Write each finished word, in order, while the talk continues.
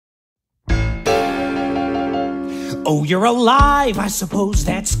Oh, you're alive, I suppose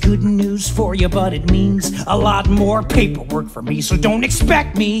that's good news for you, but it means a lot more paperwork for me, so don't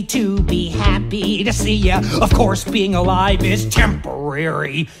expect me to be happy to see you. Of course, being alive is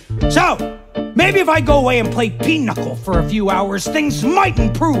temporary. So, maybe if I go away and play pinochle for a few hours, things might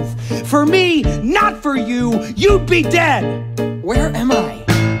improve. For me, not for you, you'd be dead. Where am I?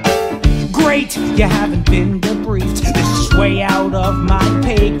 Great, you haven't been debriefed. This is way out of my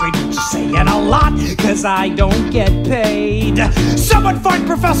pay grade. You're saying a lot, cause I don't get paid. Someone find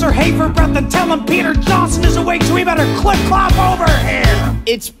Professor Haverbreath and tell him Peter Johnson is awake, so we better clip-clop over here.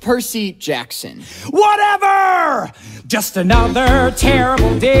 It's Percy Jackson. Whatever! Just another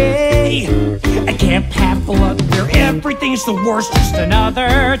terrible day at Camp Half-Blood, where everything's the worst. Just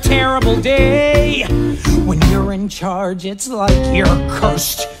another terrible day. When you're in charge, it's like you're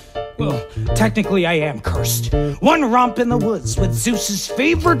cursed. Well, technically I am cursed. One romp in the woods with Zeus's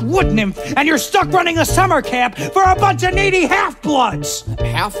favorite wood nymph, and you're stuck running a summer camp for a bunch of needy half-bloods.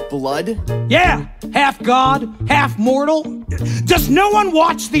 Half-blood? Yeah, half-god, half-mortal. Does no one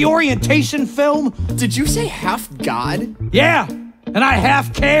watch the orientation film? Did you say half-god? Yeah, and I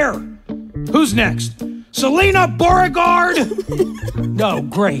half-care. Who's next? Selena Beauregard? No,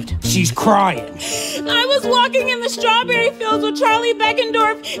 great. She's crying. I was walking in the strawberry fields with Charlie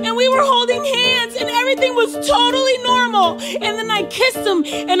Beckendorf, and we were holding hands, and everything was totally normal. And then I kissed him,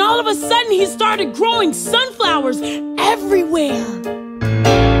 and all of a sudden he started growing sunflowers everywhere.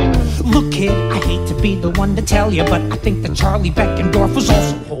 Look, kid, I hate to be the one to tell you, but I think that Charlie Beckendorf was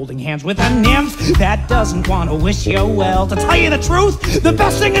also holding hands with a nymph that doesn't want to wish you well. To tell you the truth, the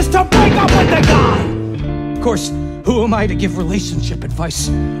best thing is to break up with the guy. Of course, who am I to give relationship advice?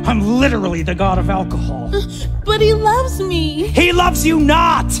 I'm literally the god of alcohol. But he loves me. He loves you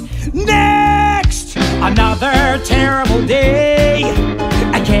not! Next! Another terrible day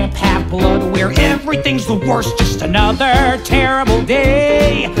at Camp Half-Blood, where everything's the worst. Just another terrible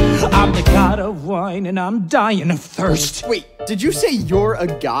day. I'm the god of wine and I'm dying of thirst. Wait, did you say you're a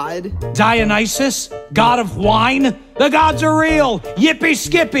god? Dionysus? God of wine? The gods are real! Yippee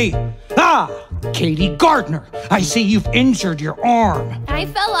skippy! Ah! Katie Gardner, I see you've injured your arm. I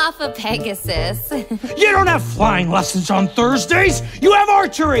fell off a Pegasus. You don't have flying lessons on Thursdays. You have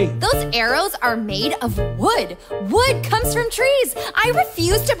archery. Those arrows are made of wood. Wood comes from trees. I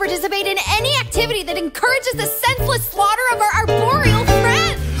refuse to participate in any activity that encourages the senseless slaughter of our arboreal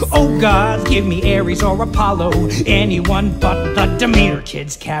friends. Oh God, give me Ares or Apollo, anyone but the Demeter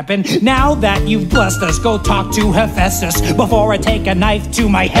kids' cabin. Now that you've blessed us, go talk to Hephaestus before I take a knife to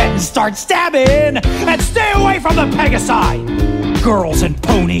my head and start stabbing. And stay away from the Pegasi, girls and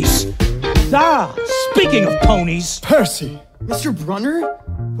ponies. Ah, speaking of ponies. Percy! Mr. Brunner?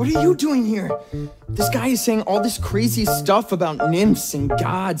 What are you doing here? This guy is saying all this crazy stuff about nymphs and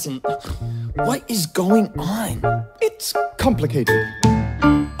gods and... What is going on? It's complicated.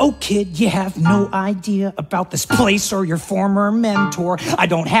 Oh, kid, you have no idea about this place or your former mentor. I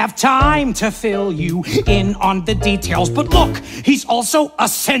don't have time to fill you in on the details, but look, he's also a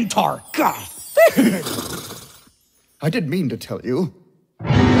centaur. God. I didn't mean to tell you.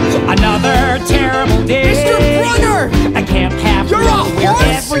 Another terrible day. Mr. Brunner! I can't have You're a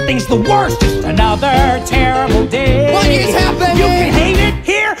horse? Everything's the worst. Just another terrible day. What is happening? You can hate it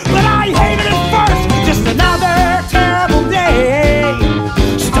here, but I hated it first. Just another terrible day.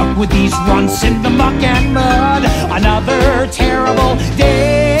 Stuck with these runts in the muck and mud. Another terrible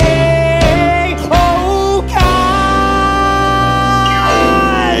day. Oh, God!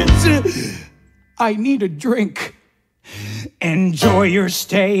 I need a drink. Enjoy your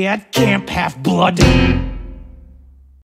stay at Camp Half-Blood.